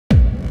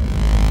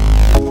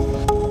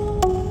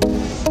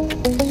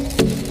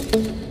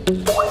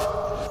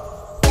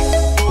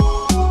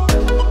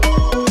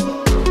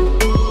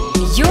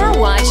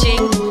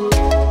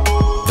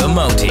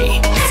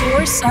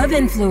of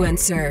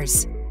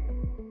influencers.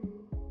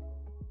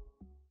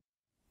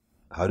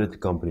 How did the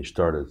company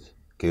started?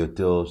 Can you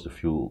tell us the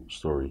full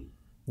story?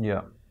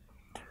 Yeah.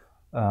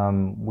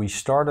 We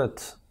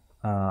started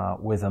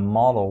with a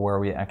model where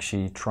we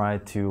actually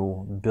tried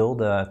to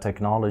build a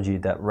technology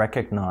that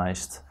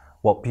recognized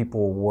what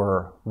people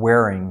were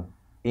wearing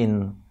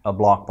in a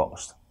blog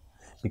post.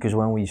 Because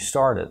when we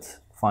started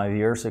 5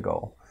 years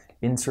ago,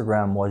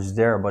 Instagram was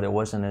there, but it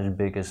wasn't as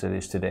big as it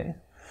is today.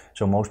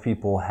 So most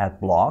people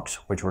had blogs,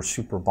 which were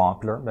super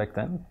popular back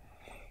then.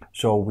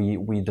 So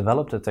we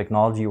developed a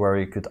technology where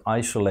you could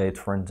isolate,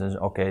 for instance,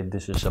 okay,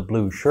 this is a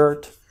blue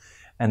shirt,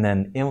 and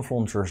then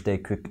influencers, they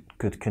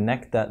could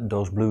connect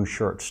those blue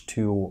shirts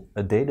to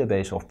a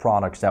database of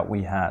products that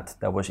we had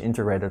that was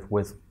integrated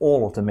with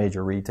all of the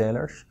major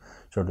retailers.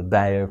 So the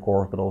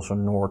Bijenkorf, but also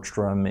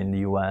Nordstrom in the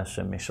US,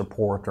 and Mr.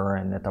 Porter,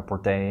 and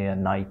Net-a-Porter,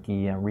 and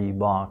Nike, and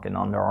Reebok, and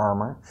Under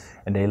Armour.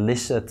 And they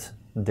listed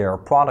their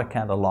product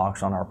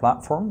catalogs on our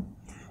platform.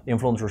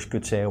 Influencers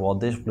could say, well,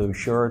 this blue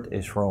shirt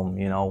is from,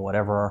 you know,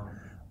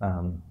 whatever,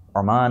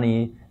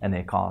 Armani, and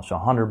they cost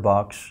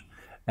 $100,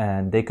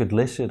 and they could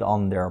list it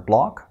on their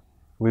blog.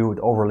 We would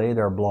overlay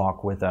their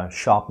blog with a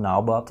Shop Now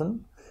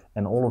button,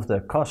 and all of the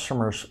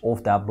customers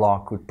of that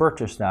blog could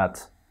purchase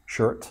that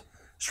shirt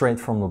straight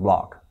from the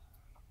blog.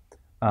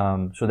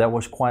 So that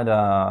was quite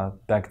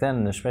back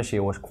then especially,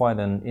 it was quite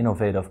an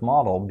innovative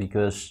model,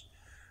 because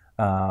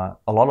a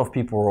lot of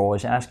people were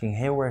always asking,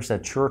 hey, where's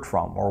that shirt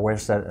from? Or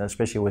where's that,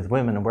 especially with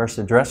women, where's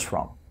the dress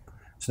from?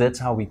 So that's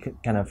how we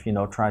kind of, you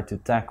know, try to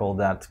tackle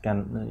that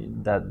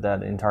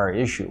that entire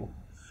issue.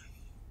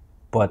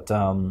 But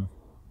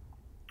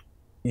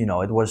you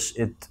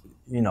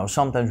know,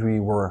 sometimes we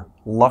were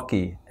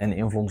lucky and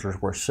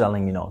influencers were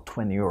selling, you know,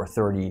 20 or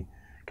 30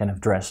 kind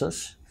of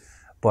dresses.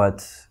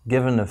 But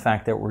given the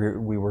fact that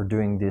we were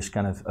doing this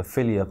kind of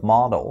affiliate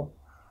model,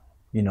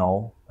 you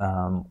know,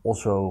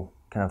 also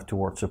kind of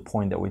towards the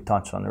point that we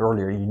touched on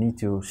earlier, you need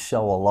to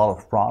sell a lot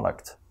of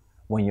product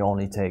when you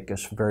only take a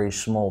very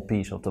small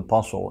piece of the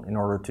puzzle in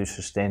order to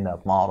sustain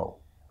that model.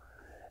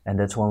 And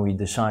that's when we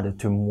decided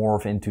to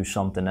morph into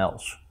something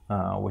else,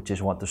 which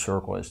is what the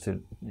Cirqle is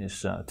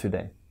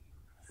today.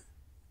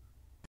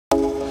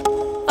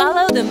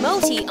 Follow the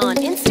Moti on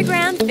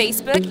Instagram,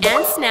 Facebook,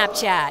 and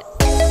Snapchat.